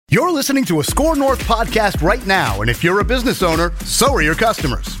You're listening to a Score North podcast right now, and if you're a business owner, so are your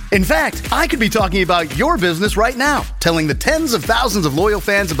customers. In fact, I could be talking about your business right now, telling the tens of thousands of loyal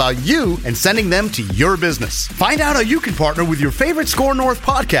fans about you and sending them to your business. Find out how you can partner with your favorite Score North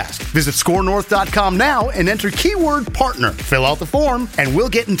podcast. Visit scorenorth.com now and enter keyword partner. Fill out the form, and we'll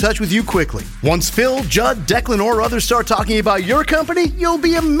get in touch with you quickly. Once Phil, Judd, Declan, or others start talking about your company, you'll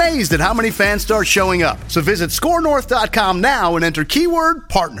be amazed at how many fans start showing up. So visit scorenorth.com now and enter keyword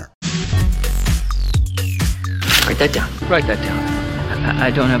partner. Write that down. Write that down.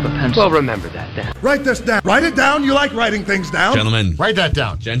 I don't have a pencil. Well, remember that then. Write this down. Write it down. You like writing things down. Gentlemen. Write that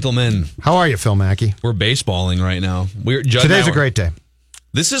down. Gentlemen. How are you, Phil Mackey? We're baseballing right now. Today's a great day.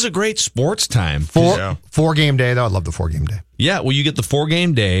 This is a great sports time. Four game day, though. I love the 4 game day. Yeah, well, you get the 4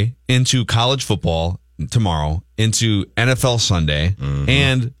 game day into college football tomorrow, into NFL Sunday,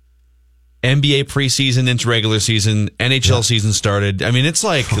 and NBA preseason into regular season, NHL season started. I mean, it's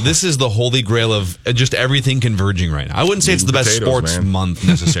like this is the holy grail of just everything converging right now. I wouldn't say it's the best sports month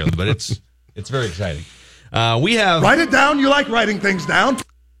necessarily, but it's very exciting. We have Write it down. You like writing things down.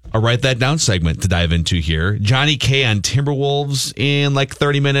 a Write That Down segment to dive into here. Johnny K on Timberwolves in like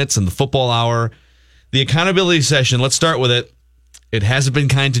 30 minutes and the football hour. The accountability session, let's start with it. It hasn't been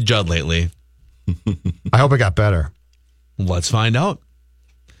kind to Judd lately. I hope it got better. Let's find out.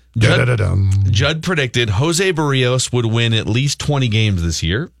 Judd predicted Jose Barrios would win at least 20 games this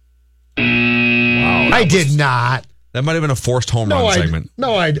year. Wow. I did not. That might have been a forced home run segment.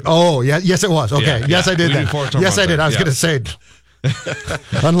 Yes, it was. Okay. Yeah, yes, I did that. Yes, I did. I was going to say,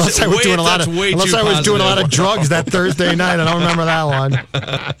 unless I was doing a lot of drugs that Thursday night. I don't remember that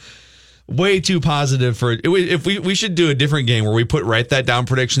one. Way too positive for it. If we should do a different game where we put Write That Down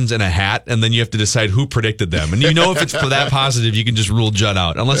predictions in a hat, and then you have to decide who predicted them. And if it's that positive, you can just rule Judd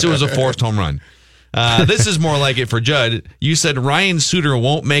out, unless it was a forced home run. This is more like it for Judd. You said Ryan Suter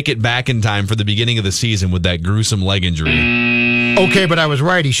won't make it back in time for the beginning of the season with that gruesome leg injury. Okay, but I was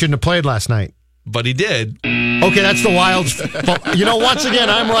right. He shouldn't have played last night. But he did. Okay, that's the Wild's fault. Once again,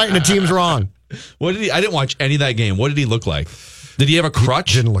 I'm right and the team's wrong. I didn't watch any of that game. What did he look like? Did he have a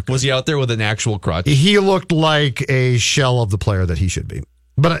crutch? Was he out there with an actual crutch? He looked like a shell of the player that he should be.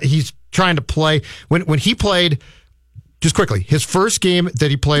 But he's trying to play. When he played, just quickly, his first game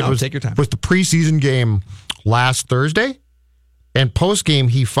that he played was the preseason game last Thursday. And post-game,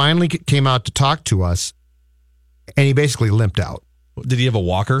 he finally came out to talk to us, and he basically limped out. Did he have a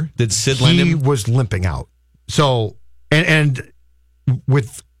walker? Did Sid lend him? He was limping out. So, and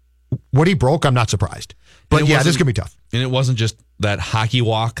with what he broke, I'm not surprised. But yeah, this is going to be tough. And it wasn't just that hockey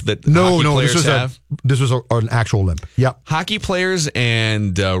walk that hockey players have? This was an actual limp. Yep. Hockey players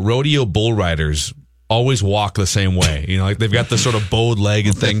and rodeo bull riders always walk the same way. Like they've got this sort of bowed leg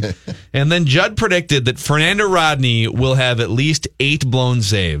and thing. And then Judd predicted that Fernando Rodney will have at least 8 blown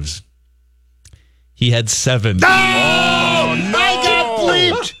saves. He had 7. Oh, no! I got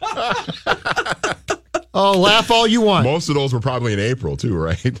bleeped! Oh, laugh all you want. Most of those were probably in April, too,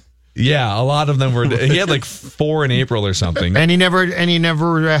 right? Yeah, a lot of them were. He had like 4 in April or something. And he never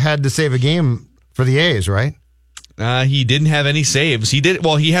had to save a game for the A's, right? He didn't have any saves. He did.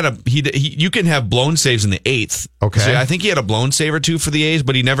 Well, you can have blown saves in the 8th. Okay. So I think he had a blown save or 2 for the A's,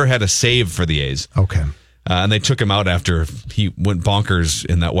 but he never had a save for the A's. Okay. And they took him out after he went bonkers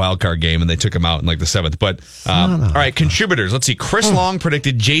in that wild card game, and they took him out in like the 7th. But all right, contributors. Let's see. Chris Long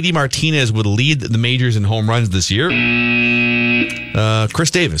predicted J.D. Martinez would lead the majors in home runs this year.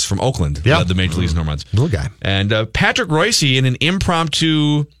 Chris Davis from Oakland led the major leagues in home runs. Little guy. And Patrick Royce in an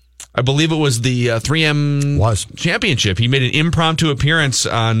impromptu, I believe it was the 3M championship. He made an impromptu appearance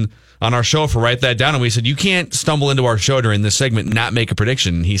on our show for Write That Down, and we said, you can't stumble into our show during this segment and not make a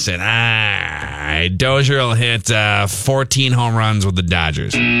prediction. And he said, Dozier will hit 14 home runs with the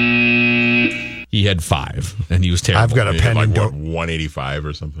Dodgers. He had 5, and he was terrible. I've got a pending 185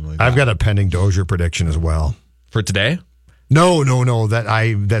 or something like that. I've got a pending Dozier prediction as well. For today? No.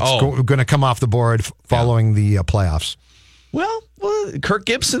 That's going to come off the board following the playoffs. Well, Kirk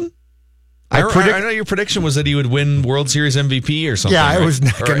Gibson. I know your prediction was that he would win World Series MVP or something. Yeah, it was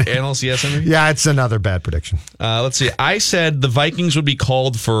not going to. NLCS MVP? Yeah, it's another bad prediction. Let's see. I said the Vikings would be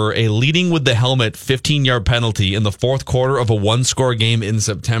called for a leading with the helmet 15-yard penalty in the 4th quarter of a 1-score game in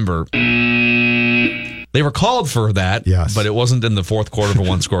September. They were called for that, but it wasn't in the 4th quarter of a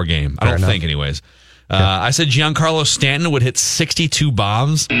 1-score game. I don't think, anyways. I said Giancarlo Stanton would hit 62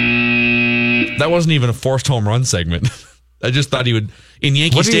 bombs. That wasn't even a forced home run segment. I just thought he would. In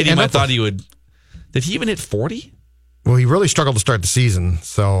Yankee Stadium, I thought he would. Did he even hit 40? Well, he really struggled to start the season,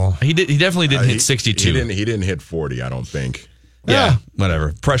 so he definitely didn't hit 62. He didn't hit 40, I don't think. Yeah,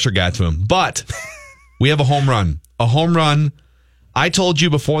 whatever. Pressure got to him. But we have a home run. A home run I told you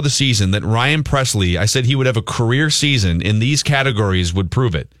before the season that Ryan Presley, I said he would have a career season in these categories would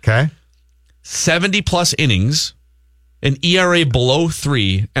prove it. Okay. 70-plus innings, an ERA below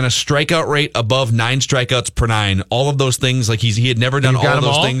 3, and a strikeout rate above 9 strikeouts per 9. All of those things, like he had never done all of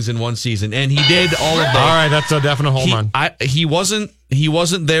those things in one season, and he did all of those. All right, that's a definite home run. He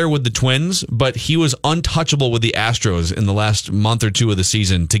wasn't there with the Twins, but he was untouchable with the Astros in the last month or two of the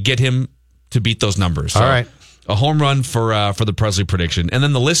season to get him to beat those numbers. So, all right. A home run for the Presley prediction. And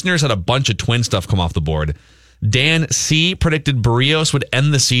then the listeners had a bunch of Twin stuff come off the board. Dan C. predicted Barrios would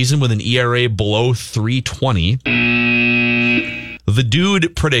end the season with an ERA below 3.20. The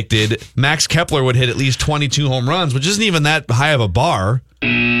Dude predicted Max Kepler would hit at least 22 home runs, which isn't even that high of a bar.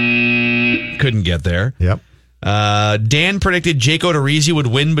 Couldn't get there. Yep. Dan predicted Jake Odorizzi would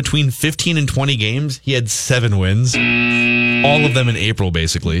win between 15 and 20 games. He had 7 wins. All of them in April,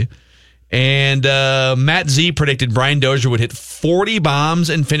 basically. And Matt Z predicted Brian Dozier would hit 40 bombs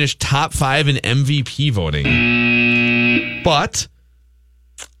and finish top 5 in MVP voting. But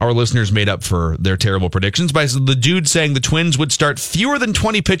our listeners made up for their terrible predictions by the Dude saying the Twins would start fewer than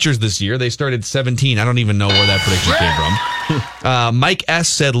 20 pitchers this year. They started 17. I don't even know where that prediction came from. Mike S.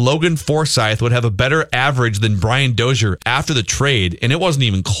 said Logan Forsythe would have a better average than Brian Dozier after the trade, and it wasn't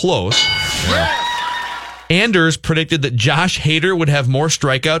even close. Yeah. Anders predicted that Josh Hader would have more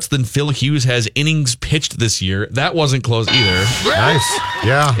strikeouts than Phil Hughes has innings pitched this year. That wasn't close either. Nice.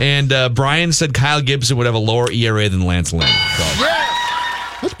 Yeah. And Brian said Kyle Gibson would have a lower ERA than Lance Lynn. So.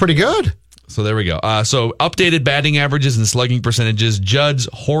 That's pretty good. So there we go. So updated batting averages and slugging percentages. Judd's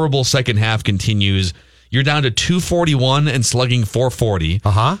horrible second half continues. You're down to 241 and slugging 440.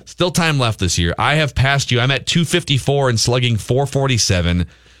 Still time left this year. I have passed you. I'm at 254 and slugging 447.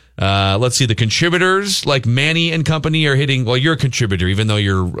 Let's see, the contributors like Manny and company are hitting, well, you're a contributor, even though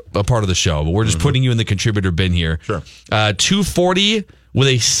you're a part of the show, but we're just putting you in the contributor bin here. Sure. 240 with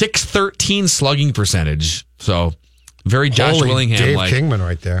a 613 slugging percentage. So very Josh Willingham Dave like. Kingman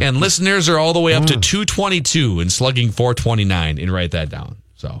right there. And listeners are all the way up to 222 and slugging 429, and write that down.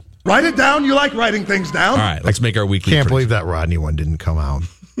 So Write it down. You like writing things down. all right, let's make our weekly. Can't believe that Rodney one didn't come out.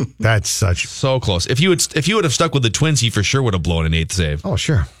 That's so close. If you would have stuck with the Twins, he for sure would have blown an 8th save. Oh,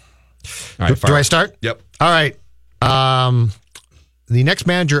 sure. All right, do I start? Yep. All right. The next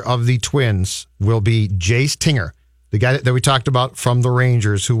manager of the Twins will be Jace Tinger, the guy that we talked about from the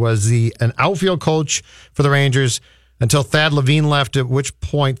Rangers, who was an outfield coach for the Rangers until Thad Levine left, at which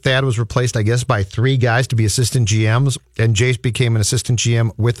point Thad was replaced, I guess, by 3 guys to be assistant GMs, and Jace became an assistant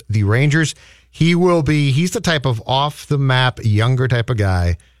GM with the Rangers. He's the type of off-the-map, younger type of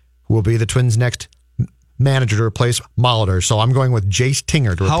guy who will be the Twins' next manager to replace Molitor. So I'm going with Jace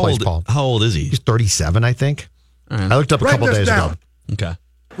Tinger to replace Paul. How old is he? He's 37, I think. I looked up a couple days ago. Okay.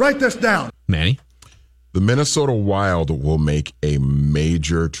 Write this down. Manny? The Minnesota Wild will make a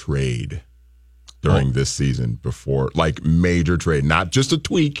major trade during this season major trade, not just a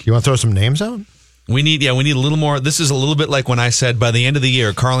tweak. You want to throw some names out? We need a little more. This is a little bit like when I said by the end of the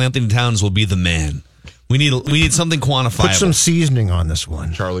year, Karl Anthony Towns will be the man. We need something quantifiable. Put some seasoning on this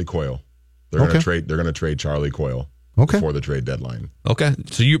one. Charlie Coyle. They're going to trade Charlie Coyle before the trade deadline. Okay.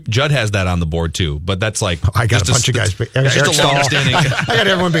 So Judd has that on the board too, but that's like I got a bunch of guys. I got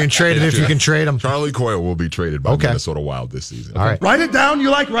everyone being traded if you can trade them. Charlie Coyle will be traded by Minnesota Wild this season. All right. Write it down. You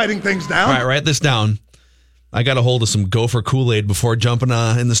like writing things down. All right, write this down. I got a hold of some Gopher Kool-Aid before jumping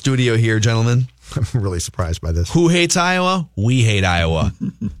in the studio here, gentlemen. I'm really surprised by this. Who hates Iowa? We hate Iowa.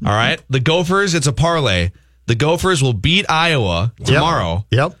 All right. The Gophers, it's a parlay. The Gophers will beat Iowa tomorrow.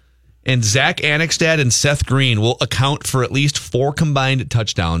 Yep. And Zach Annexstad and Seth Green will account for at least 4 combined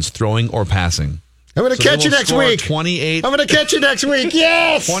touchdowns, throwing or passing. I'm going to catch you next week. 28. I'm going to catch you next week.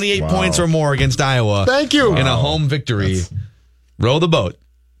 Yes. 28 points or more against Iowa. Thank you. In a home victory. Row the boat.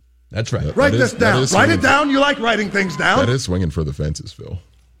 That's right. Write this down. Write it down. You like writing things down. That is swinging for the fences, Phil.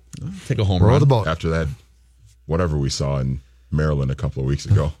 Take a home run. Row the boat. After that, whatever we saw in Maryland a couple of weeks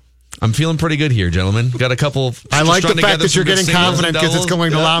ago. I'm feeling pretty good here, gentlemen. Got a couple. I like the fact that you're getting confident because it's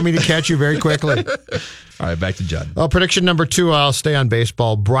going to allow me to catch you very quickly. All right, back to Judd. Prediction number 2, I'll stay on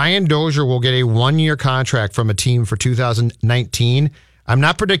baseball. Brian Dozier will get a 1-year contract from a team for 2019. I'm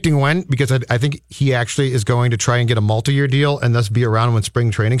not predicting when because I think he actually is going to try and get a multi-year deal and thus be around when spring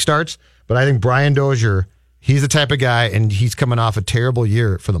training starts. But I think Brian Dozier, he's the type of guy, and he's coming off a terrible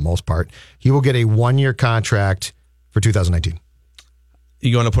year for the most part. He will get a 1-year contract for 2019.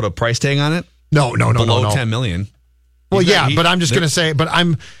 You going to put a price tag on it? No. Below $10 million. Well, but I'm just going to say,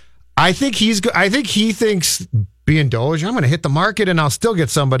 I think he thinks being Dozier, I'm going to hit the market and I'll still get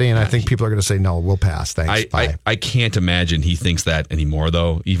somebody, and I think people are going to say, no, we'll pass. Thanks. Bye. I can't imagine he thinks that anymore,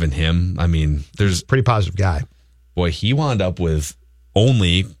 though. Even him. I mean, there's pretty positive guy. Boy, he wound up with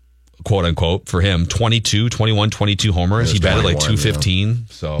only, quote unquote, for him, 22 homers. He batted like 215. Yeah.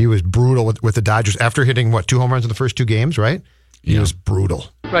 So he was brutal with the Dodgers after hitting 2 home runs in the first 2 games, right? He was brutal.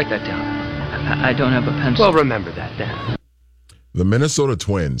 Write that down. I don't have a pencil. Well, remember that then. The Minnesota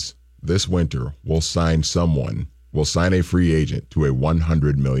Twins this winter will sign a free agent to a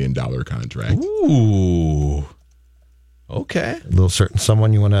 $100 million contract. Ooh. Okay. A little certain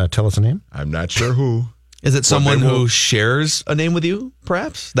someone, you want to tell us a name? I'm not sure who. Is it someone who shares a name with you,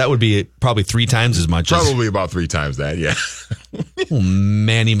 perhaps? That would be probably 3 times as much. Probably about 3 times that, yeah.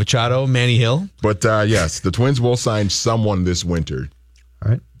 Manny Machado, Manny Hill. But yes, the Twins will sign someone this winter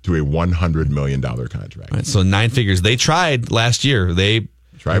to a $100 million contract. Right, so 9 figures. They tried last year. They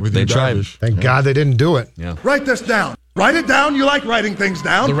tried. Thank God they didn't do it. Yeah. Write this down. Write it down. You like writing things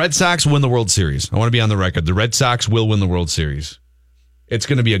down. The Red Sox win the World Series. I want to be on the record. The Red Sox will win the World Series. It's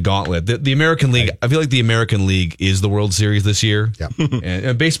going to be a gauntlet. The American League, I feel like the American League is the World Series this year. Yeah.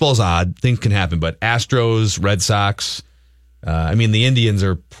 and baseball's odd. Things can happen. But Astros, Red Sox, the Indians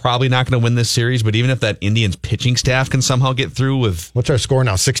are probably not going to win this series. But even if that Indians pitching staff can somehow get through with... What's our score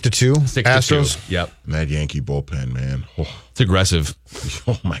now? 6-2? 6-2. Astros? Yep. And that Yankee bullpen, man. Oh. It's aggressive.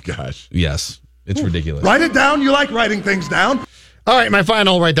 Oh, my gosh. Yes. It's ridiculous. Write it down. You like writing things down. All right, my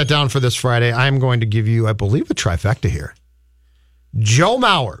final write that down for this Friday. I'm going to give you, I believe, a trifecta here. Joe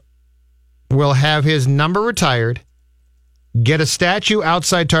Mauer will have his number retired, get a statue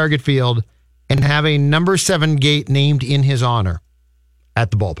outside Target Field, and have a number 7 gate named in his honor at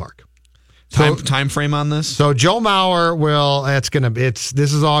the ballpark. Time frame on this? So Joe Mauer will.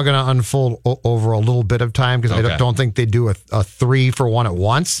 This is all going to unfold over a little bit of time because I don't think they do a 3-for-1 at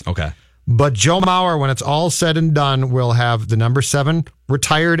once. Okay. But Joe Mauer, when it's all said and done, will have the number 7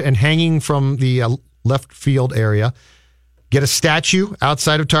 retired and hanging from the left field area. Get a statue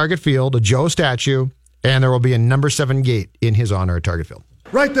outside of Target Field, a Joe statue, and there will be a number 7 gate in his honor at Target Field.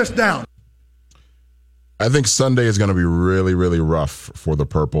 Write this down. I think Sunday is going to be really, really rough for the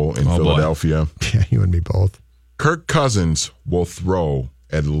Purple in Philadelphia. Boy. Yeah, you and me both. Kirk Cousins will throw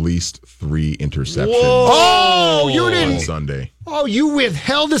at least 3 interceptions. Whoa! You didn't. On Sunday. Oh, you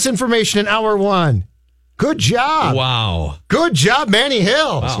withheld this information in hour 1. Good job. Wow. Good job, Manny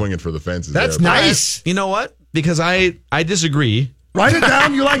Hill. Wow. Swinging for the fences. That's nice. You know what? Because I disagree. Write it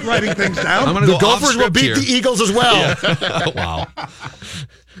down. You like writing things down. I'm going to go Gophers will beat the Eagles as well. Yeah. Wow.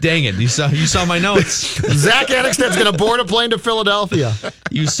 Dang it. You saw my notes. Zach Annexstad's going to board a plane to Philadelphia.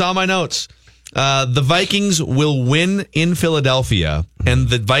 You saw my notes. The Vikings will win in Philadelphia, and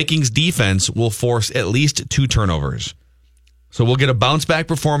the Vikings defense will force at least 2 turnovers. So we'll get a bounce-back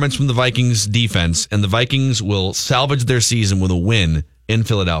performance from the Vikings defense, and the Vikings will salvage their season with a win in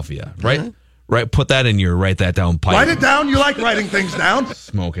Philadelphia. Right? Mm-hmm. Right. Put that in your write that down pipe. Write it down. You like writing things down.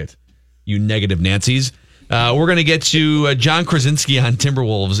 Smoke it. You negative Nancys. We're going to get to John Krasinski on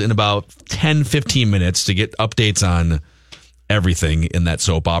Timberwolves in about 10, 15 minutes to get updates on everything in that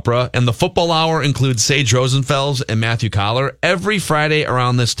soap opera. And the football hour includes Sage Rosenfels and Matthew Collar. Every Friday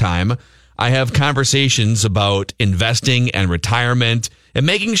around this time, I have conversations about investing and retirement and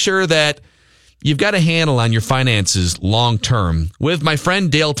making sure that you've got a handle on your finances long term with my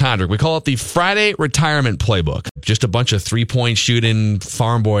friend Dale Tondrick. We call it the Friday Retirement Playbook. Just a bunch of 3-point shooting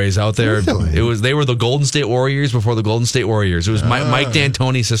farm boys out there. Really? They were the Golden State Warriors before the Golden State Warriors. It was Mike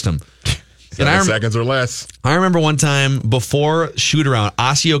D'Antoni system. 7 seconds or less. I remember one time before shoot around,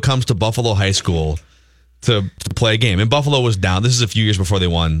 Osseo comes to Buffalo High School to play a game. And Buffalo was down. This is a few years before they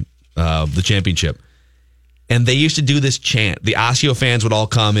won the championship. And they used to do this chant. The Osseo fans would all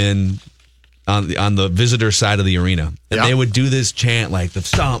come in on the visitor side of the arena. And they would do this chant like the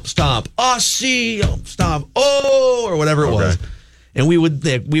stomp, stomp, Osseo, stomp, oh, or whatever it was. And we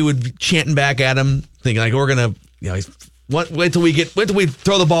would chanting back at him, thinking like, we're going to, wait till we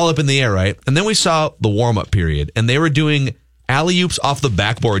throw the ball up in the air, right? And then we saw the warm-up period, and they were doing alley-oops off the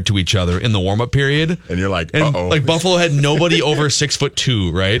backboard to each other in the warm-up period. And you're like, uh-oh. Like Buffalo had nobody over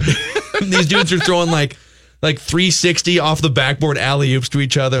 6'2", right? And these dudes are throwing like 360 off the backboard alley-oops to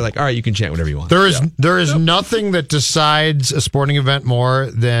each other. Like, all right, you can chant whatever you want. There is nothing that decides a sporting event more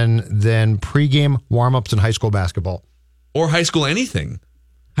than pregame warm-ups in high school basketball. Or high school anything.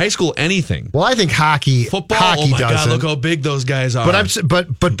 High school anything. Well, I think hockey. Football. Hockey oh my doesn't. God! Look how big those guys are.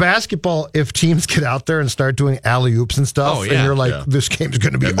 But basketball. If teams get out there and start doing alley oops and stuff, and you're like, this game's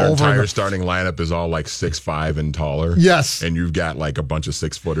going to be over. The entire starting lineup is all like 6'5" and taller. Yes, and you've got like a bunch of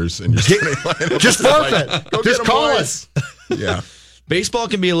 6-footers in your starting lineup. Just forfeit. Just call us. Yeah. Baseball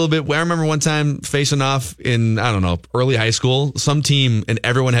can be a little bit. I remember one time facing off in, I don't know, early high school, some team and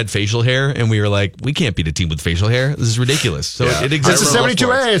everyone had facial hair, and we were like, we can't beat a team with facial hair. This is ridiculous. So it exists. It's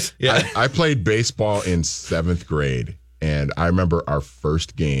 72 A's. Yeah. I played baseball in 7th grade, And I remember our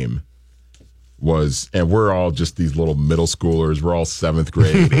first game and we're all just these little middle schoolers. We're all 7th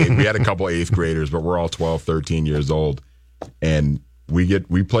grade. We had a couple 8th graders, but we're all 12, 13 years old. And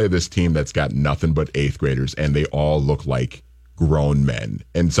we play this team that's got nothing but 8th graders, and they all look like grown men.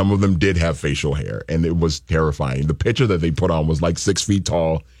 And some of them did have facial hair, and it was terrifying. The pitcher that they put on was like 6 feet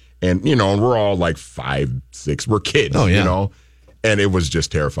tall, and and we're all like 5, 6. We're kids, and it was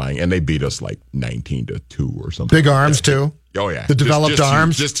just terrifying. And they beat us like 19-2 or something. Big arms too. Oh yeah, the developed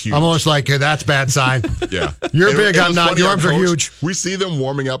arms, just huge. I'm almost like, hey, that's bad sign. Yeah, you're big, I'm not. Your arms are huge. We see them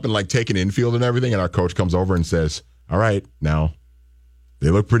warming up and like taking infield and everything, and our coach comes over and says, "All right, now they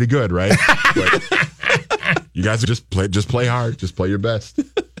look pretty good, right? But you guys just play hard, just play your best."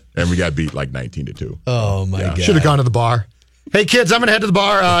 And we got beat like 19-2. Oh my god! Should have gone to the bar. Hey kids, I'm gonna head to the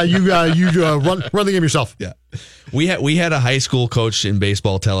bar. You run the game yourself. Yeah, we had a high school coach in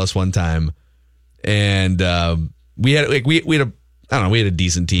baseball tell us one time, and we had a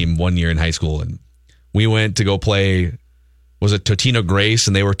decent team one year in high school, and we went to go play. Was it Totino Grace?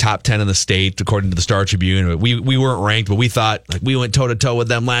 And they were top 10 in the state according to the Star Tribune. We weren't ranked, but we thought like we went toe to toe with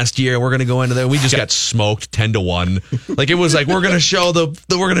them last year. We're going to go into there. We just got smoked 10-1. Like it was like we're going to show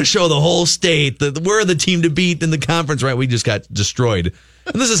the whole state that we're the team to beat in the conference. Right? We just got destroyed.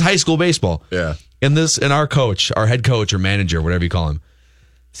 And this is high school baseball. Yeah. And our coach, our head coach or manager, whatever you call him,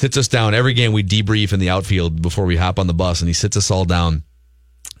 sits us down every game. We debrief in the outfield before we hop on the bus, and he sits us all down.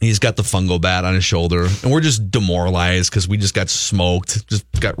 He's got the fungo bat on his shoulder, and we're just demoralized because we just got smoked, just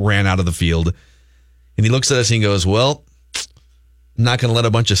got ran out of the field. And he looks at us and he goes, "Well, I'm not going to let a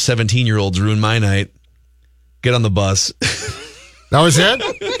bunch of 17-year-olds ruin my night. Get on the bus." That was it?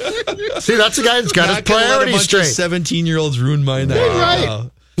 See, that's the guy that's got his priorities straight. 17-year-olds ruin my night. He's right.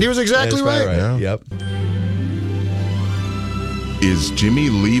 He was exactly right. Yeah. Yep. Is Jimmy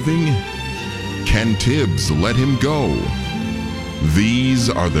leaving? Can Tibbs let him go? These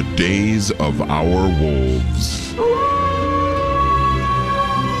are the days of our Wolves.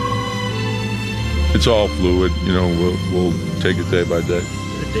 It's all fluid. We'll take it day by day.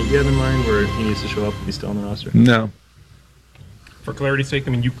 Is there a date you have in mind where he needs to show up? He's still on the roster? No. For clarity's sake,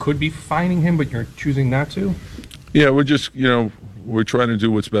 you could be fining him, but you're choosing not to? Yeah, we're just, we're trying to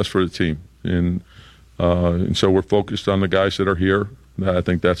do what's best for the team. And so we're focused on the guys that are here. I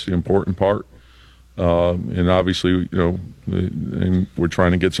think that's the important part. And obviously, and we're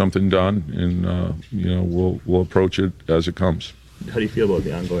trying to get something done, and we'll approach it as it comes. How do you feel about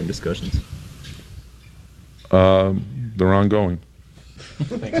the ongoing discussions? They're ongoing.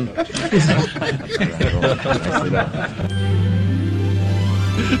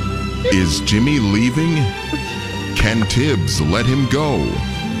 Is Jimmy leaving? Can Tibbs let him go?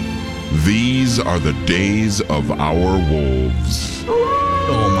 These are the days of our Wolves.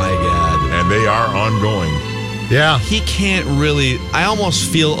 Oh my God. And they are ongoing. Yeah. He can't really. I almost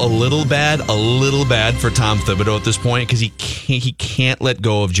feel a little bad for Tom Thibodeau at this point because he can't let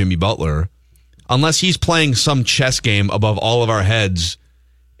go of Jimmy Butler unless he's playing some chess game above all of our heads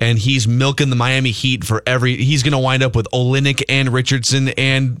and he's milking the Miami Heat for he's going to wind up with Olynyk and Richardson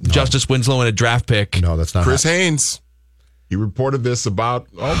and Justice Winslow and a draft pick. No, that's not Chris Haynes. He reported this about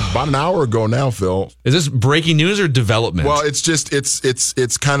an hour ago now, Phil. Is this breaking news or development? Well, it's just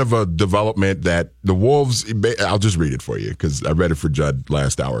it's kind of a development that the Wolves. I'll just read it for you because I read it for Judd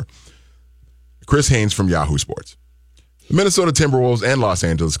last hour. Chris Haynes from Yahoo Sports. The Minnesota Timberwolves and Los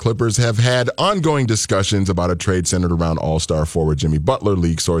Angeles Clippers have had ongoing discussions about a trade centered around All-Star forward Jimmy Butler.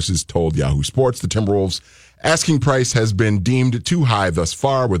 League sources told Yahoo Sports the Timberwolves' asking price has been deemed too high thus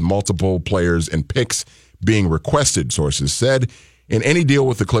far, with multiple players and picks being requested, sources said. In any deal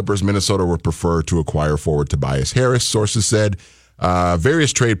with the Clippers, Minnesota would prefer to acquire forward Tobias Harris, sources said.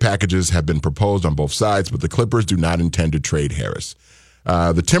 Various trade packages have been proposed on both sides, but the Clippers do not intend to trade Harris.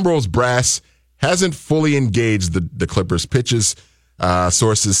 The Timberwolves brass hasn't fully engaged the Clippers' pitches,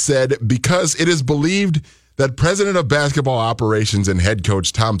 sources said, because it is believed that President of Basketball Operations and head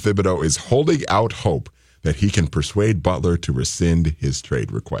coach Tom Thibodeau is holding out hope that he can persuade Butler to rescind his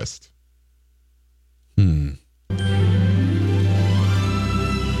trade request.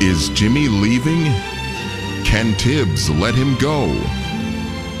 Is Jimmy leaving? Can Tibbs let him go?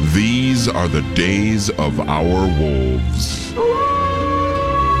 These are the days of our Wolves.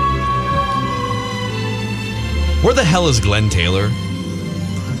 Where the hell is Glenn Taylor?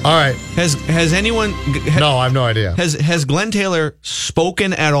 All right. Has anyone? No, I have no idea. Has Glenn Taylor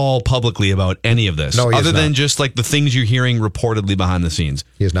spoken at all publicly about any of this? No, he other than just like the things you're hearing reportedly behiard the scenes.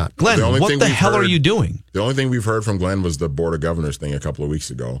 He is not. Glenn, what the hell are you doing? The only thing we've heard from Glenn was the Board of Governors thing a couple of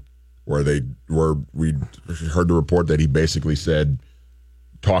weeks ago, where we heard the report that he basically said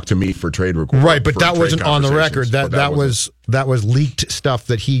talk to me for trade requests. Right, but that wasn't on the record. That was leaked stuff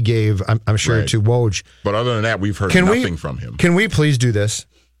that he gave, I'm sure, to Woj. But other than that, we've heard nothing from him. Can we please do this?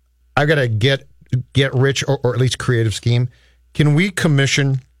 I've got to get rich or at least creative scheme. Can we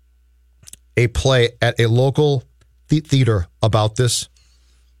commission a play at a local theater about this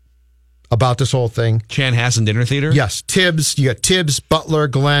whole thing? Chanhassen Dinner Theater? Yes. Tibbs. You got Tibbs, Butler,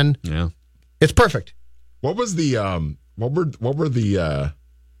 Glenn. Yeah. It's perfect. What was the what were the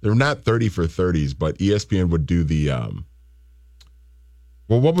they're not 30 for 30s, but ESPN would do the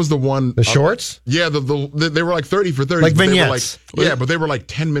what was the one? The shorts? Yeah, they were like 30 for 30s. Like vignettes. But they were like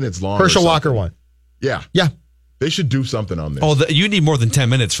 10 minutes long. Herschel Walker one. Yeah. Yeah. They should do something on this. Oh, you need more than 10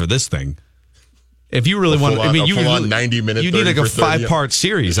 minutes for this thing. If you really want, you need 90 minutes. You need like a 5-part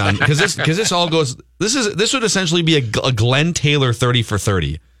series on because this all goes. This would essentially be a Glenn Taylor 30 for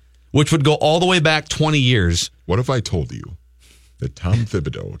 30, which would go all the way back 20 years. What if I told you that Tom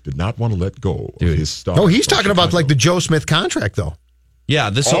Thibodeau did not want to let go of his stuff? No, he's talking about like the Joe Smith contract, though. Yeah,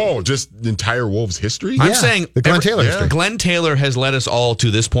 just the entire Wolves history. I'm saying the Glenn Taylor history. Glenn Taylor has led us all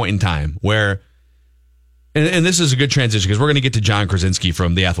to this point in time where. And this is a good transition because we're going to get to John Krasinski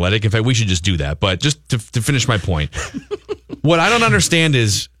from The Athletic. In fact, we should just do that. But just to finish my point, what I don't understand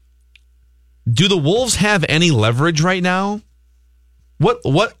is, do the Wolves have any leverage right now?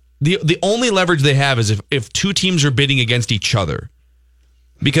 The only leverage they have is if two teams are bidding against each other,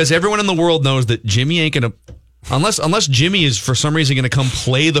 because everyone in the world knows that Jimmy ain't going to. Unless Jimmy is for some reason going to come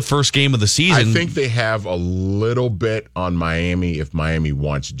play the first game of the season. I think they have a little bit on Miami if Miami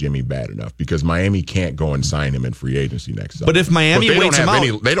wants Jimmy bad enough because Miami can't go and sign him in free agency next summer. But if Miami waits him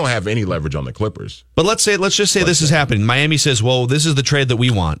out, they don't have any leverage on the Clippers. But let's just say this is happening. Miami says, "Well, this is the trade that we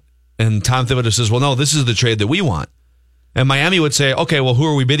want," and Tom Thibodeau says, "Well, no, this is the trade that we want," and Miami would say, "Okay, well, who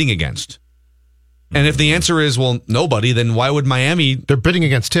are we bidding against?" And if the answer is, "Well, nobody," then why would Miami? They're bidding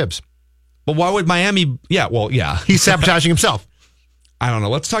against Tibbs. But why would Miami? Yeah, well, yeah. He's sabotaging himself. I don't know.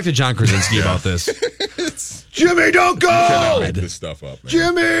 Let's talk to John Krasinski about this. Jimmy, don't go! You cannot make this stuff up, man.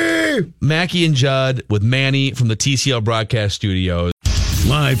 Jimmy! Mackey and Judd with Manny from the TCL Broadcast Studios.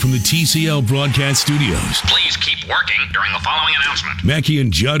 Live from the TCL Broadcast Studios. Please keep working during the following announcement. Mackey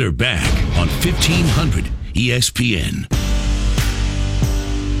and Judd are back on 1500 ESPN.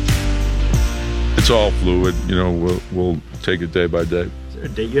 It's all fluid. We'll take it day by day. A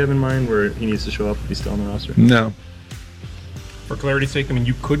date you have in mind where he needs to show up if he's still on the roster? No. For clarity's sake,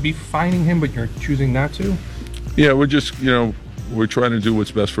 you could be fining him, but you're choosing not to? Yeah, we're just, we're trying to do what's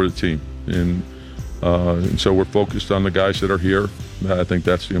best for the team. And so we're focused on the guys that are here. I think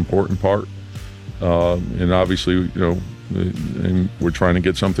that's the important part. And obviously, and we're trying to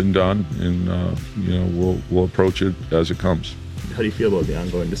get something done, and, we'll approach it as it comes. How do you feel about the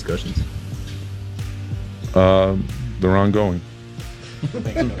ongoing discussions? They're ongoing. Oh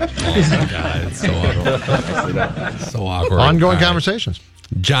my God, it's so awkward. So awkward. Ongoing conversations.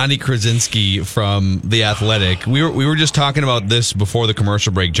 Johnny Krasinski from The Athletic. We were just talking about this before the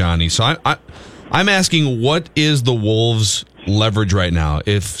commercial break, Johnny. So I'm asking, what is the Wolves' leverage right now?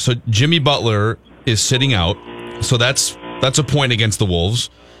 So Jimmy Butler is sitting out, so that's a point against the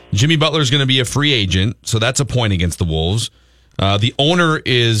Wolves. Jimmy Butler is going to be a free agent, so that's a point against the Wolves. The owner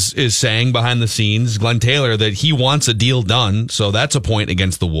is saying behind the scenes, Glenn Taylor, that he wants a deal done, so that's a point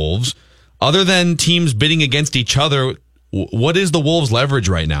against the Wolves. Other than teams bidding against each other, what is the Wolves' leverage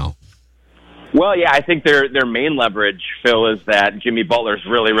right now? Well, yeah, I think their main leverage, Phil, is that Jimmy Butler's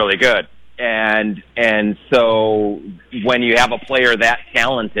really, really good. And so when you have a player that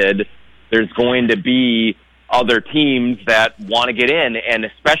talented, there's going to be other teams that want to get in, and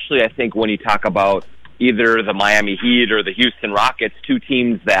especially I think when you talk about either the Miami Heat or the Houston Rockets, two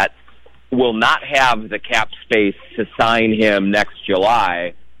teams that will not have the cap space to sign him next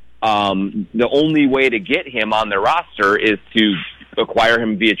July. The only way to get him on their roster is to acquire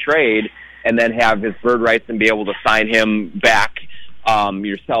him via trade and then have his bird rights and be able to sign him back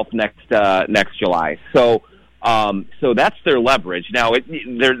yourself next July. So that's their leverage. Now,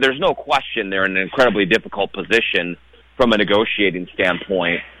 there's no question they're in an incredibly difficult position from a negotiating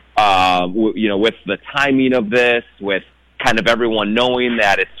standpoint. With the timing of this, with kind of everyone knowing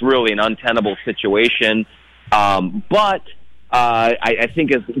that it's really an untenable situation. But I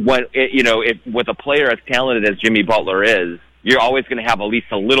think with a player as talented as Jimmy Butler is, you're always going to have at least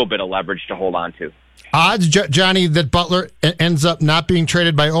a little bit of leverage to hold on to. Odds, Johnny, that Butler ends up not being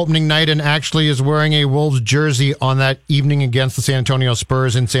traded by opening night and actually is wearing a Wolves jersey on that evening against the San Antonio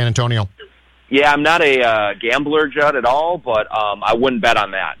Spurs in San Antonio. Yeah, I'm not a gambler, Judd, at all, but I wouldn't bet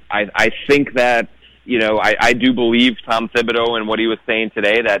on that. I think that, I do believe Tom Thibodeau and what he was saying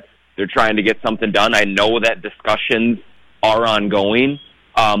today, that they're trying to get something done. I know that discussions are ongoing.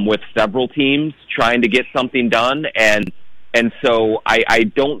 with several teams trying to get something done, and so I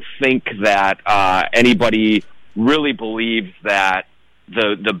don't think that anybody really believes that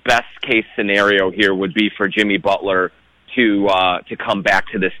the best case scenario here would be for Jimmy Butler to come back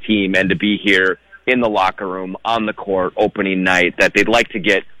to this team and to be here in the locker room, on the court, opening night, that they'd like to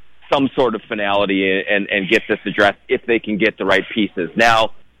get some sort of finality and get this addressed if they can get the right pieces.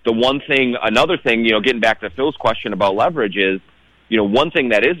 Now, another thing, getting back to Phil's question about leverage is, one thing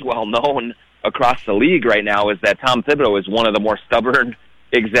that is well known across the league right now is that Tom Thibodeau is one of the more stubborn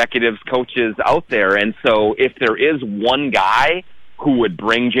executives, coaches out there. And so if there is one guy who would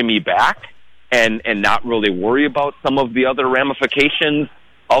bring Jimmy back and not really worry about some of the other ramifications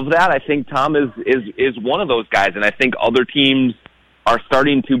of that, I think Tom is one of those guys. And I think other teams are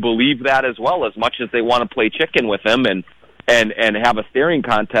starting to believe that as well, as much as they want to play chicken with him and have a staring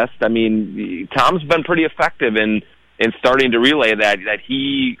contest. I mean, Tom's been pretty effective in starting to relay that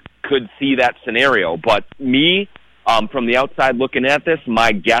he could see that scenario. But me, from the outside looking at this,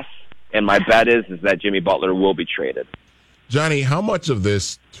 my guess and my bet is that Jimmy Butler will be traded. Johnny, how much of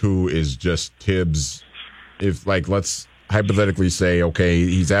this, too, is just Tibbs? If, let's hypothetically say, okay,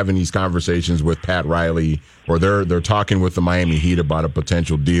 he's having these conversations with Pat Riley, or they're talking with the Miami Heat about a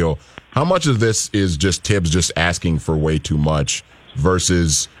potential deal. How much of this is just Tibbs just asking for way too much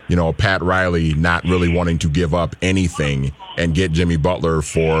versus, Pat Riley not really wanting to give up anything and get Jimmy Butler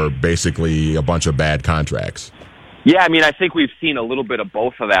for basically a bunch of bad contracts? Yeah, I mean, I think we've seen a little bit of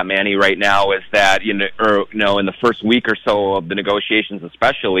both of that, Manny, right now, is that, in the first week or so of the negotiations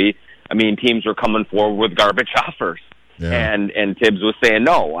especially, I mean, teams were coming forward with garbage offers. Yeah. And Tibbs was saying,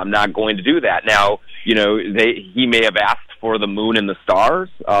 no, I'm not going to do that. Now, he may have asked for the moon and the stars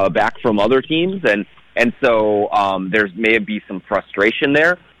back from other teams, and so there may be some frustration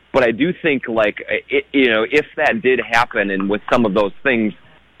there. But I do think, if that did happen, and with some of those things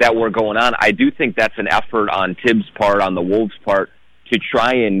that were going on, I do think that's an effort on Tibbs' part, on the Wolves' part, to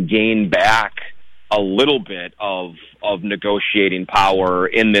try and gain back a little bit of negotiating power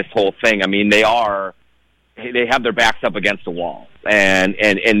in this whole thing. I mean, they have their backs up against the wall, and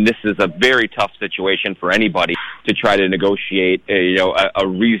this is a very tough situation for anybody to try to negotiate a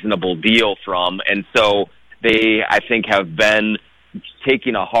reasonable deal from. And so they, I think, have been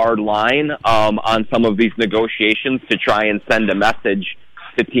taking a hard line on some of these negotiations to try and send a message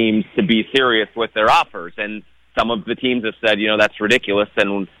to teams to be serious with their offers. And some of the teams have said, that's ridiculous,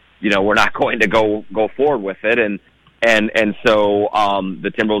 and we're not going to go forward with it. And so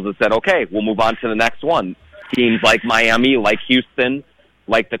the Timberwolves have said, okay, we'll move on to the next one. Teams like Miami, like Houston,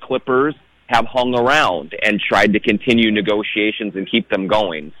 like the Clippers have hung around and tried to continue negotiations and keep them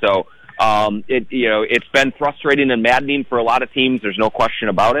going. So it's been frustrating and maddening for a lot of teams. There's no question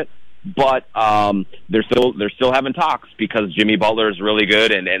about it. But they're still having talks because Jimmy Butler is really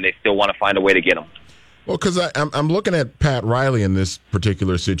good, and they still want to find a way to get him. Well, because I'm looking at Pat Riley in this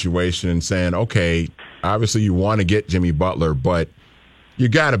particular situation and saying, okay, obviously you want to get Jimmy Butler, but you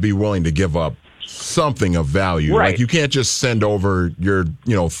got to be willing to give up something of value. Right. Like, you can't just send over your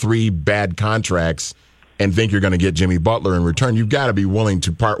 3 bad contracts and think you're going to get Jimmy Butler in return. You've got to be willing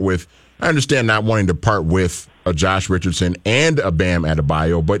to part with. I understand not wanting to part with a Josh Richardson and a Bam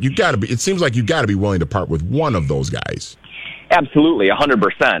Adebayo, but it seems like you got to be willing to part with one of those guys. Absolutely,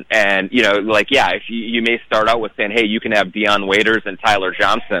 100%. And, if you may start out with saying, hey, you can have Dion Waiters and Tyler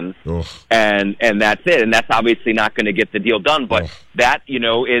Johnson, and that's it. And that's obviously not going to get the deal done. But that,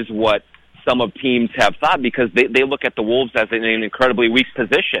 is what some of teams have thought, because they look at the Wolves as an incredibly weak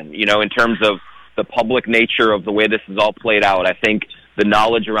position, in terms of the public nature of the way this is all played out. I think the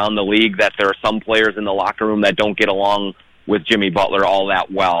knowledge around the league that there are some players in the locker room that don't get along with Jimmy Butler all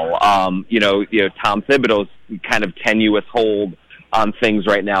that well. Tom Thibodeau's kind of tenuous hold on things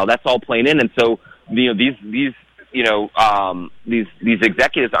right now. That's all playing in, and so these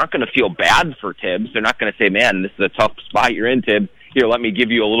executives aren't going to feel bad for Tibbs. They're not going to say, "Man, this is a tough spot you're in, Tibbs. Here, let me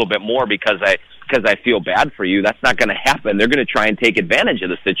give you a little bit more because I feel bad for you." That's not going to happen. They're going to try and take advantage of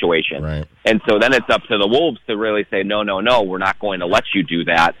the situation. Right. And so then it's up to the Wolves to really say, no, we're not going to let you do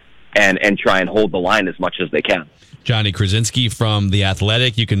that, and try and hold the line as much as they can. Johnny Krasinski from The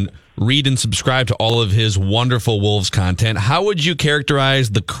Athletic. You can read and subscribe to all of his wonderful Wolves content. How would you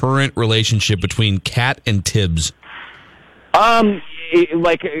characterize the current relationship between Cat and Tibbs? I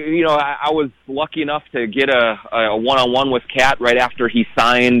was lucky enough to get a one-on-one with Cat right after he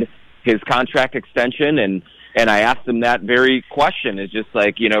signed his contract extension, and I asked him that very question. It's just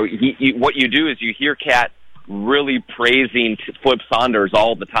like, what you do is you hear Cat really praising Flip Saunders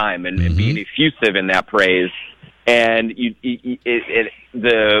all the time and being effusive in that praise. And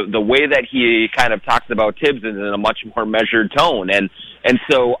the way that he kind of talks about Tibbs is in a much more measured tone. And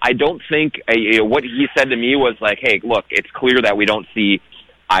so I don't think what he said to me was like, hey, look, it's clear that we don't see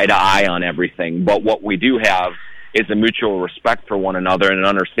eye to eye on everything, but what we do have is a mutual respect for one another and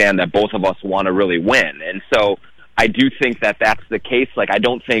understand that both of us want to really win. And so I do think that that's the case. Like, I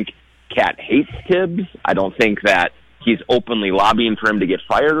don't think Cat hates Tibbs. I don't think that he's openly lobbying for him to get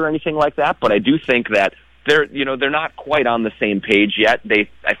fired or anything like that. But I do think that they're not quite on the same page yet.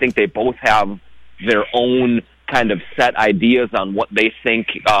 I think they both have their own kind of set ideas on what they think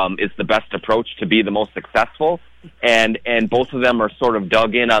is the best approach to be the most successful. And both of them are sort of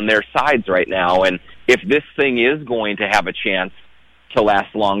dug in on their sides right now. And if this thing is going to have a chance to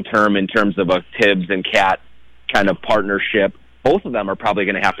last long term in terms of a Tibbs and Cat kind of partnership, both of them are probably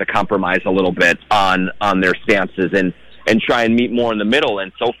going to have to compromise a little bit on their stances and try and meet more in the middle.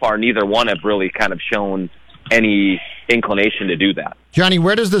 And so far, neither one have really kind of shown any inclination to do that. Johnny,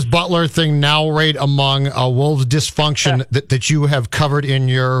 where does this Butler thing now rate among Wolves' dysfunction that you have covered in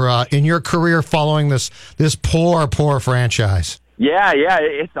your career following this poor franchise? Yeah,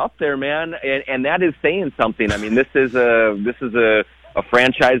 it's up there, man, and that is saying something. I mean, this is a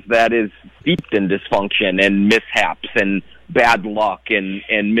franchise that is steeped in dysfunction and mishaps and bad luck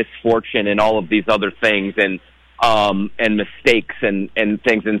and misfortune and all of these other things and mistakes and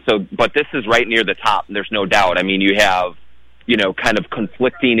things. And so, but this is right near the top. There's no doubt. I mean, you have, kind of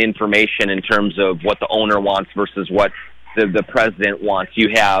conflicting information in terms of what the owner wants versus what the president wants. You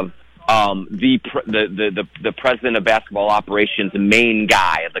have the president of basketball operations, the main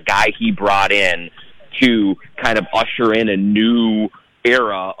guy, the guy he brought in to kind of usher in a new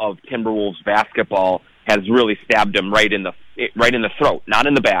era of Timberwolves basketball, has really stabbed him right in the throat, not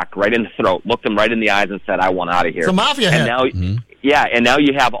in the back, right in the throat. Looked him right in the eyes and said, "I want out of here." It's a mafia head. And now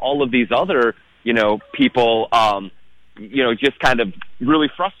you have all of these other people, just kind of really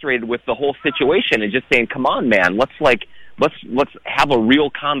frustrated with the whole situation and just saying, "Come on, man, let's have a real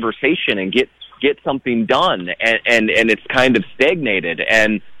conversation and get something done." And it's kind of stagnated.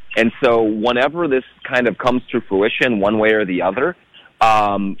 And so whenever this kind of comes to fruition, one way or the other,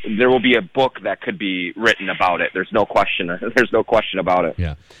 there will be a book that could be written about it. There's no question. There's no question about it.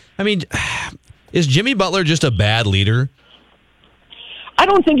 Yeah. I mean, is Jimmy Butler just a bad leader? I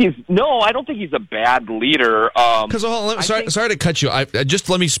don't think he's a bad leader. Sorry to cut you. Just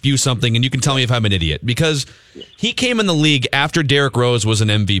let me spew something, and you can tell me if I'm an idiot. Because he came in the league after Derrick Rose was an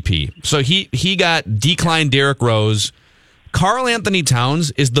MVP, so he got declined Derrick Rose. Karl Anthony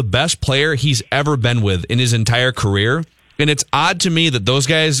Towns is the best player he's ever been with in his entire career, and it's odd to me that those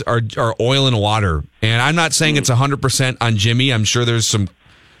guys are oil and water. And I'm not saying it's 100% on Jimmy. I'm sure there's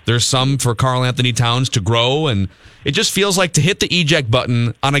some for Karl Anthony Towns to grow, and it just feels like to hit the eject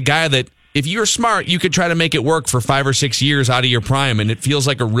button on a guy that, if you're smart, you could try to make it work for 5 or 6 years out of your prime, and it feels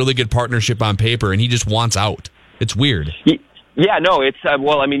like a really good partnership on paper, and he just wants out. It's weird. Yeah, no, it's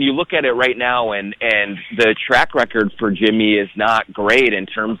well, I mean, you look at it right now, and the track record for Jimmy is not great in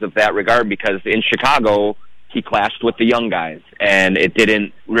terms of that regard, because in Chicago he clashed with the young guys, and it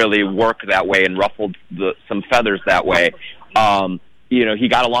didn't really work that way and ruffled some feathers that way. He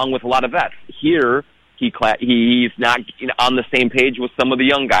got along with a lot of vets. Here, he's not on the same page with some of the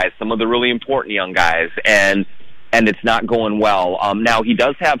young guys, some of the really important young guys, and it's not going well. Now, he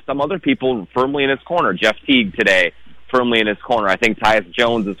does have some other people firmly in his corner. Jeff Teague today, firmly in his corner. I think Tyus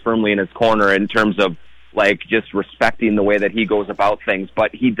Jones is firmly in his corner in terms of just respecting the way that he goes about things.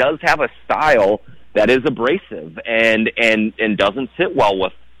 But he does have a style that is abrasive and doesn't sit well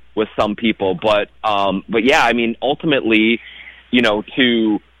with some people. But yeah, I mean, ultimately,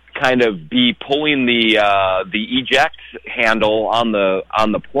 to kind of be pulling the eject handle on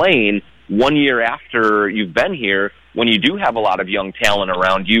the plane 1 year after you've been here, when you do have a lot of young talent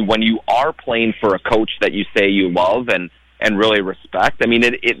around you, when you are playing for a coach that you say you love and really respect, I mean,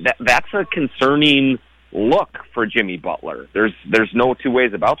 that's a concerning look for Jimmy Butler. There's no two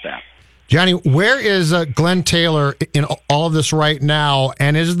ways about that. Johnny, where is Glenn Taylor in all of this right now?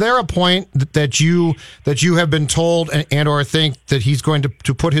 And is there a point that you have been told and or think that he's going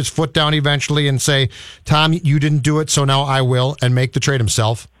to put his foot down eventually and say, "Tom, you didn't do it, so now I will," and make the trade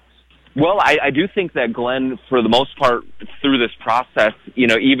himself? Well, I do think that Glenn, for the most part, through this process,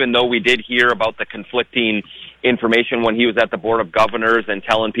 even though we did hear about the conflicting information when he was at the Board of Governors and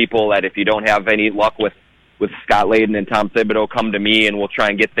telling people that if you don't have any luck with Scott Layden and Tom Thibodeau, come to me and we'll try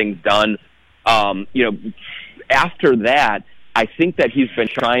and get things done. After that, I think that he's been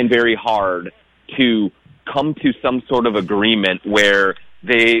trying very hard to come to some sort of agreement where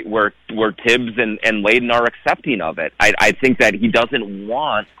Tibbs and Layden are accepting of it. I think that he doesn't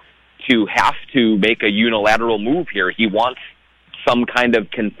want to have to make a unilateral move here. He wants some kind of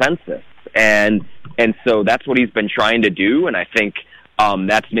consensus. And so that's what he's been trying to do. And I think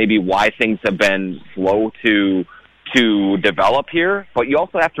that's maybe why things have been slow to develop here. But you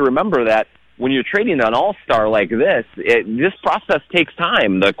also have to remember that when you're trading an all-star like this, this process takes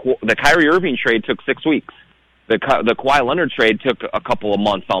time. The Kyrie Irving trade took 6 weeks. The Kawhi Leonard trade took a couple of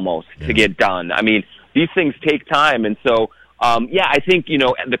months almost to get done. I mean, these things take time. And so, I think,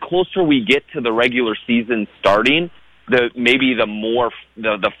 the closer we get to the regular season starting,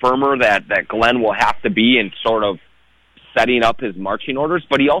 the firmer that Glenn will have to be in sort of setting up his marching orders.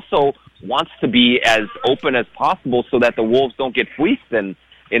 But he also wants to be as open as possible so that the Wolves don't get fleeced in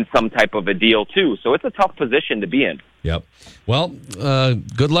some type of a deal too. So it's a tough position to be in. Yep. Well,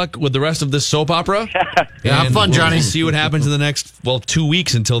 good luck with the rest of this soap opera. Have fun, Johnny. We'll see what happens in the next 2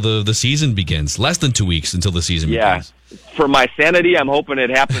 weeks until the season begins. Less than 2 weeks until the season begins. For my sanity, I'm hoping it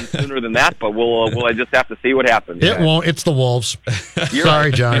happens sooner than that, but we'll just have to see what happens. It won't. It's the Wolves.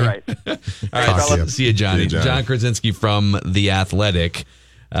 Sorry, Johnny. You're right. All right. See you, Johnny. John Krasinski from The Athletic.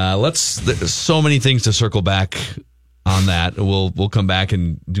 There's so many things to circle back on that. We'll come back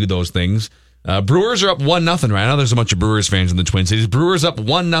and do those things. Brewers are up 1-0 right now. There's a bunch of Brewers fans in the Twin Cities. Brewers up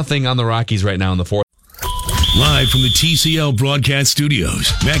 1-0 on the Rockies right now in the fourth. Live from the TCL broadcast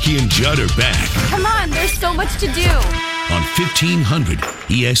studios, Mackie and Judd are back. Come on, there's so much to do. On 1500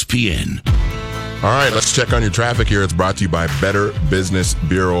 ESPN. All right, let's check on your traffic here. It's brought to you by Better Business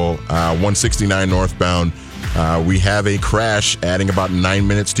Bureau, 169 northbound. We have a crash adding about 9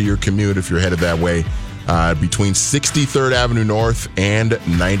 minutes to your commute if you're headed that way. Between 63rd Avenue North and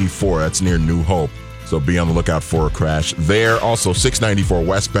 94. That's near New Hope. So be on the lookout for a crash there. Also, 694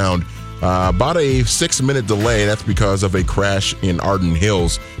 westbound. About a 6-minute delay. That's because of a crash in Arden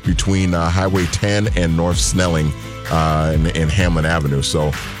Hills between Highway 10 and North Snelling and Hamlin Avenue.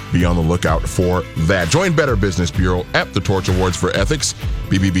 So be on the lookout for that. Join Better Business Bureau at the Torch Awards for Ethics.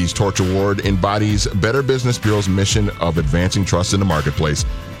 BBB's Torch Award embodies Better Business Bureau's mission of advancing trust in the marketplace.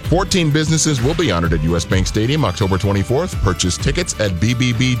 14 businesses will be honored at U.S. Bank Stadium October 24th. Purchase tickets at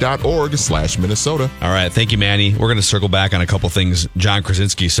bbb.org/Minnesota. All right. Thank you, Manny. We're going to circle back on a couple things John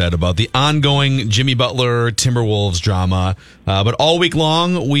Krasinski said about the ongoing Jimmy Butler Timberwolves drama. But all week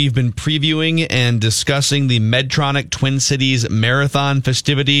long, we've been previewing and discussing the Medtronic Twin Cities Marathon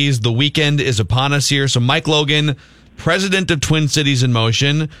festivities. The weekend is upon us here. So Mike Logan, president of Twin Cities in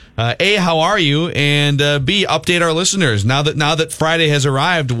Motion. A, how are you? And B, update our listeners. Now that Friday has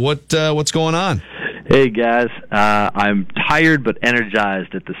arrived, what's going on? Hey, guys. I'm tired but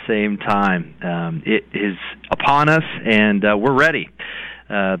energized at the same time. It is upon us, and we're ready.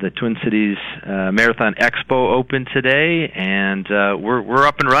 The Twin Cities Marathon Expo opened today, and we're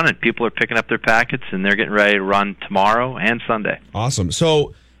up and running. People are picking up their packets, and they're getting ready to run tomorrow and Sunday. Awesome.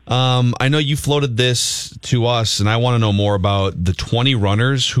 So I know you floated this to us, and I want to know more about the 20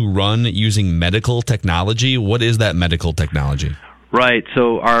 runners who run using medical technology. What is that medical technology? Right.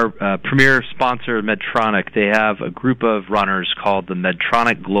 So our premier sponsor, Medtronic, they have a group of runners called the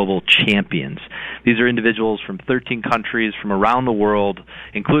Medtronic Global Champions. These are individuals from 13 countries from around the world,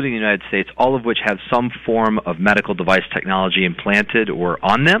 including the United States, all of which have some form of medical device technology implanted or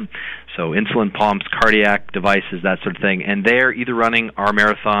on them. So insulin pumps, cardiac devices, that sort of thing. And they're either running our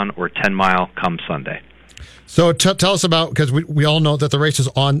marathon or 10-mile come Sunday. So tell us about, because we all know that the race is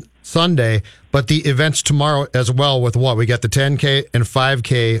on Sunday, but the events tomorrow as well with what? We got the 10K and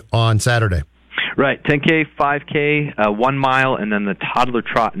 5K on Saturday. Right, 10K, 5K, 1 mile, and then the toddler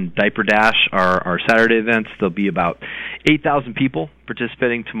trot and diaper dash are our Saturday events. There'll be about 8,000 people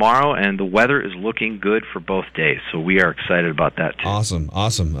participating tomorrow, and the weather is looking good for both days. So we are excited about that too. Awesome.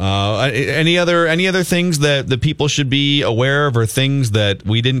 Any other things that the people should be aware of, or things that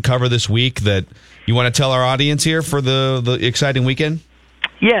we didn't cover this week that you want to tell our audience here for the exciting weekend?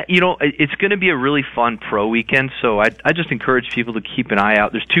 Yeah, it's going to be a really fun pro weekend, so I just encourage people to keep an eye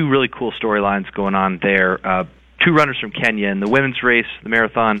out. There's 2 really cool storylines going on there. 2 runners from Kenya in the women's race, the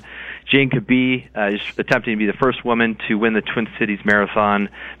marathon. Jane Kabi is attempting to be the first woman to win the Twin Cities Marathon,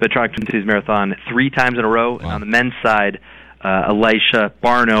 the Medtronic Twin Cities Marathon, 3 times in a row. Wow. And on the men's side, Elisha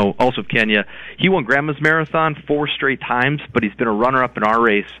Barno, also of Kenya, he won Grandma's Marathon 4 straight times, but he's been a runner-up in our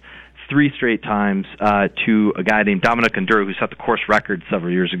race 3 straight times to a guy named Dominic Nduru, who set the course record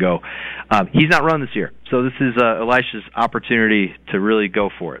several years ago. He's not run this year, so this is Elisha's opportunity to really go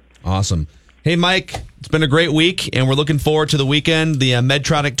for it. Awesome. Hey, Mike, it's been a great week, and we're looking forward to the weekend, the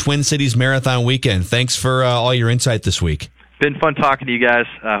Medtronic Twin Cities Marathon weekend. Thanks for all your insight this week. Been fun talking to you guys.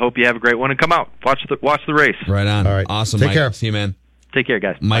 I hope you have a great one, and come out. Watch the race. Right on. All right. Awesome, Take Mike. care. See you, man. Take care,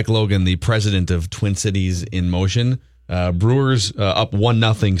 guys. Mike Logan, the president of Twin Cities in Motion. Brewers up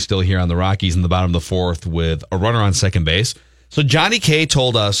 1-0 still here on the Rockies in the bottom of the fourth with a runner on second base. So Johnny K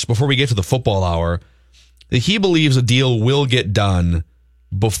told us before we get to the football hour that he believes a deal will get done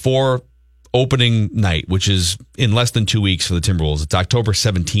before opening night, which is in less than 2 weeks for the Timberwolves. It's October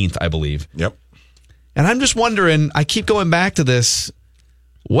 17th, I believe. Yep. And I'm just wondering, I keep going back to this.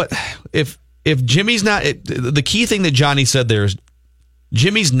 What if Jimmy's not the key thing that Johnny said there is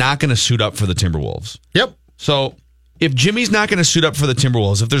Jimmy's not going to suit up for the Timberwolves. Yep. So if Jimmy's not going to suit up for the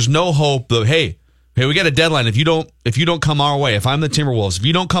Timberwolves, if there's no hope that hey, we got a deadline. If you don't come our way, if I'm the Timberwolves, if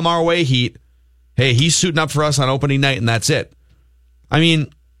you don't come our way, Heat, hey, he's suiting up for us on opening night, and that's it. I mean,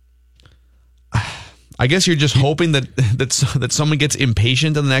 I guess you're just hoping that someone gets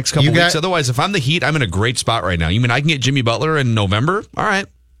impatient in the next couple weeks. Otherwise, if I'm the Heat, I'm in a great spot right now. You mean I can get Jimmy Butler in November? All right,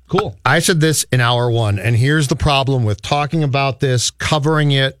 cool. I said this in hour one, and here's the problem with talking about this,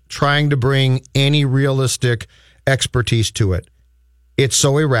 covering it, trying to bring any realistic expertise to it. It's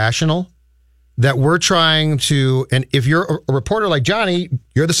so irrational that we're trying to, and if you're a reporter like Johnny,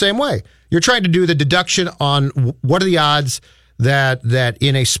 you're the same way. You're trying to do the deduction on what are the odds that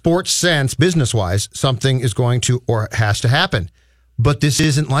in a sports sense, business-wise, something is going to or has to happen. But this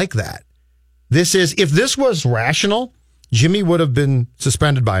isn't like that. This is, if this was rational, Jimmy would have been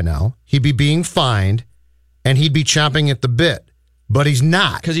suspended by now. He'd be being fined, and he'd be chomping at the bit. But he's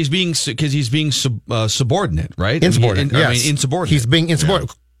not. Because he's being subordinate, right? Insubordinate, yes. I mean, insubordinate. He's being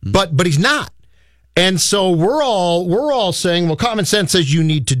insubordinate. Yeah. But he's not. And so we're all saying, well, common sense says you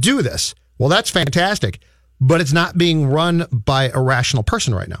need to do this. Well, that's fantastic. But it's not being run by a rational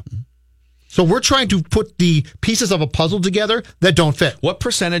person right now. So we're trying to put the pieces of a puzzle together that don't fit. What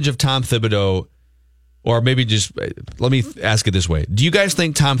percentage of Tom Thibodeau, or maybe just, let me ask it this way. Do you guys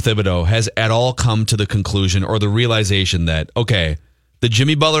think Tom Thibodeau has at all come to the conclusion or the realization that, okay, the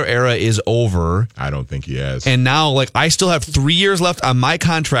Jimmy Butler era is over? I don't think he has. And now, I still have 3 years left on my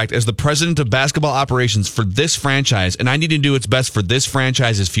contract as the president of basketball operations for this franchise, and I need to do what's best for this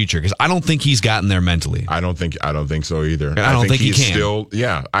franchise's future, because I don't think he's gotten there mentally. I don't think so either. And I don't think he can. Still,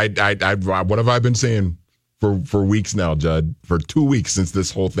 yeah. What have I been saying for weeks now, Judd? For 2 weeks since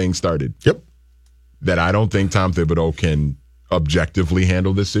this whole thing started. Yep. That I don't think Tom Thibodeau can objectively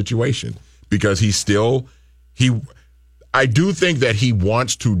handle this situation, because I do think that he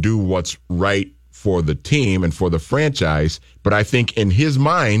wants to do what's right for the team and for the franchise, but I think in his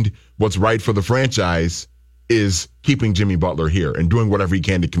mind, what's right for the franchise is keeping Jimmy Butler here and doing whatever he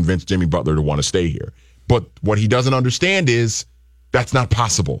can to convince Jimmy Butler to want to stay here. But what he doesn't understand is that's not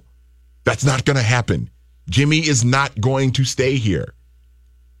possible. That's not going to happen. Jimmy is not going to stay here.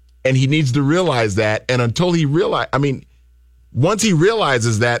 And he needs to realize that. And until once he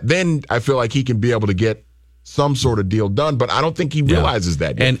realizes that, then I feel like he can be able to get some sort of deal done, but I don't think he realizes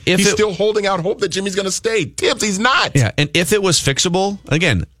that yet. And he's still holding out hope that Jimmy's going to stay. Tibbs, he's not. Yeah, and if it was fixable,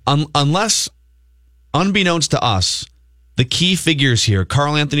 again, unless, unbeknownst to us, the key figures here,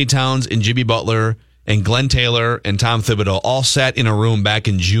 Karl Anthony Towns and Jimmy Butler and Glenn Taylor and Tom Thibodeau all sat in a room back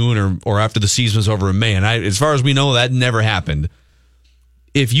in June or after the season was over in May, and as far as we know, that never happened.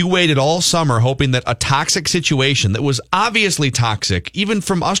 If you waited all summer hoping that a toxic situation that was obviously toxic, even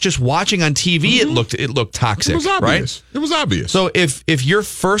from us just watching on TV, it looked toxic, it was obvious. Right? It was obvious. So if your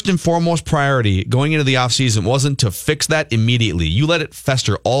first and foremost priority going into the offseason wasn't to fix that immediately, you let it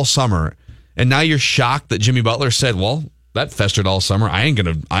fester all summer, and now you're shocked that Jimmy Butler said, well, that festered all summer. I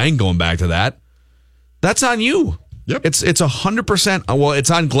ain't going back to that. That's on you. Yep. It's 100%. Well, it's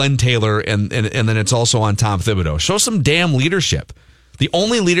on Glenn Taylor, and then it's also on Tom Thibodeau. Show some damn leadership. The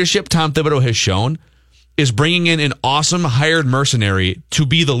only leadership Tom Thibodeau has shown is bringing in an awesome hired mercenary to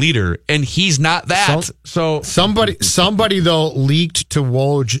be the leader, and he's not that. So somebody though leaked to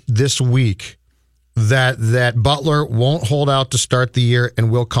Woj this week that Butler won't hold out to start the year and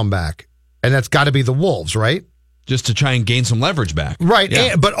will come back, and that's got to be the Wolves, right? Just to try and gain some leverage back, right?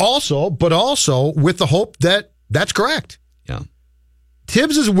 Yeah. But also with the hope that that's correct. Yeah,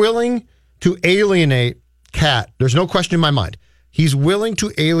 Tibbs is willing to alienate Cat. There's no question in my mind. He's willing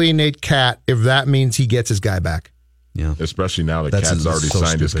to alienate Cat if that means he gets his guy back. Yeah, especially now that Cat's already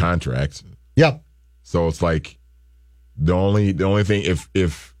signed his contract. Yep. So it's like the only thing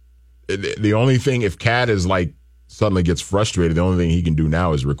if Cat is suddenly gets frustrated, the only thing he can do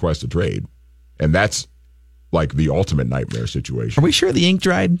now is request a trade, and that's the ultimate nightmare situation. Are we sure the ink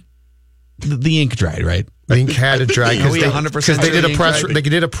dried? The ink dried, right? The ink had to dry because they did a press. They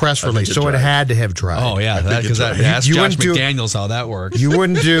did a press release, so it had to have dried. Oh yeah, because ask Josh McDaniels how that works. You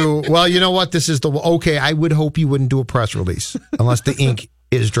wouldn't do well. You know what? This is okay. I would hope you wouldn't do a press release unless the ink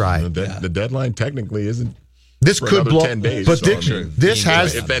is dry. The deadline technically isn't This for could another blow. 10 days. But So, this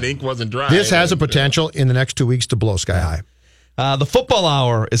has if that ink wasn't dry. This has a potential in the next 2 weeks to blow sky high. The football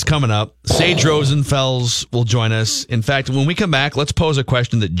hour is coming up. Sage Rosenfels will join us. In fact, when we come back, let's pose a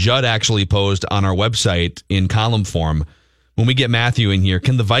question that Judd actually posed on our website in column form. When we get Matthew in here,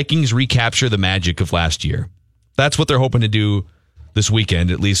 can the Vikings recapture the magic of last year? That's what they're hoping to do this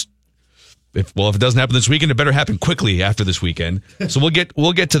weekend, at least. If it doesn't happen this weekend, it better happen quickly after this weekend. So we'll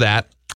get to that.